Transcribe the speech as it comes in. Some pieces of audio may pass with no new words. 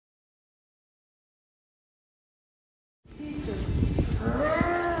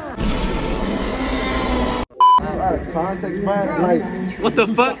context, bro. Like, what the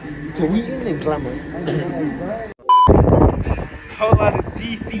fuck? Tweeting and glamour. Whole lot of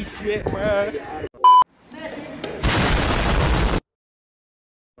DC shit, bro.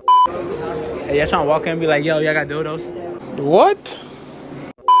 Hey, y'all trying to walk in and be like, yo, y'all got dildos? What?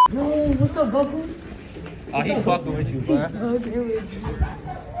 No, what's up, Bubble? Oh, he fucking with you, bro.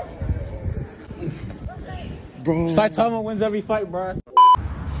 Bro. Saitama wins every fight, bro.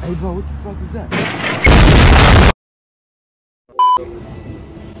 Hey, bro, what the fuck is that?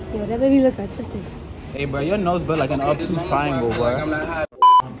 Yo, that baby look artistic. Hey, bro, your nose built like an obtuse triangle, bro.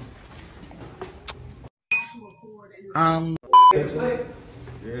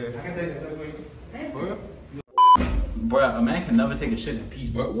 Bro, a man can never take a shit in peace,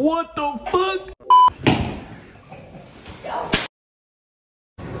 bro. What the fuck?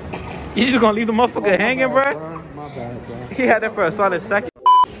 You just gonna leave the motherfucker hanging, bro? My bad, bro. He had that for a solid second.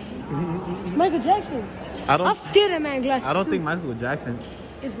 It's Michael Jackson. I'm scared of man glasses. I don't too. think Michael Jackson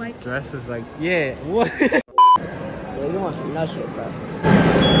It's white. dresses like, yeah, what? Yeah, you want some nut shit, bro.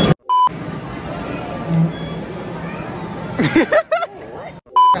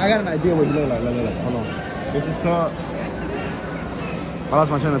 I got an idea what you look like. Look. Hold on. This is called. I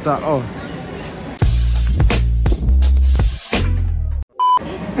lost my train of thought. Oh.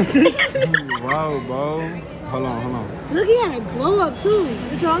 Wow, bro. Hold on. Look, he had a glow up too.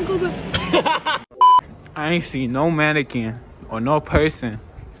 It's your uncle, but I ain't seen no mannequin or no person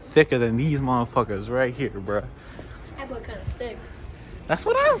thicker than these motherfuckers right here, bro. that boy kind of thick. That's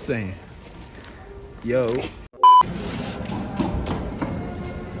what I'm saying. Yo. Yo!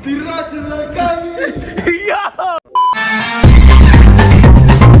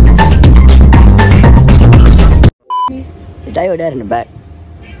 Is that your dad in the back?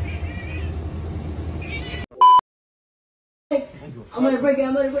 I'm gonna break it.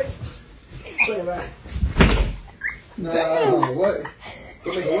 Nah, what?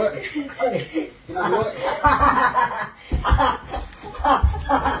 Go make it what? What?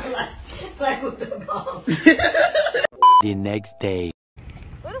 Like with the bomb. The next day.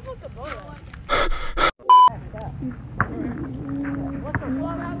 Where the fuck the ball at? What the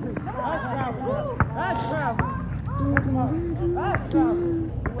fuck? That's travel. That's travel. That's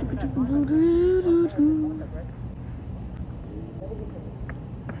travel.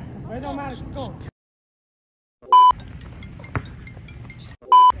 It don't matter. Keep going.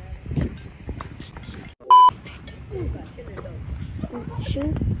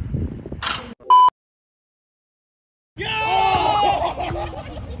 Shoot.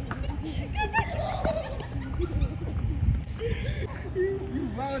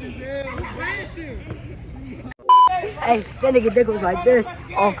 Hey, that nigga dick was like this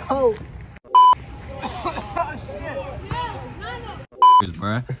on cold.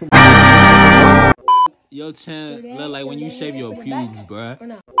 Your chin look like when you shave your pubes, bruh. Or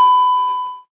not?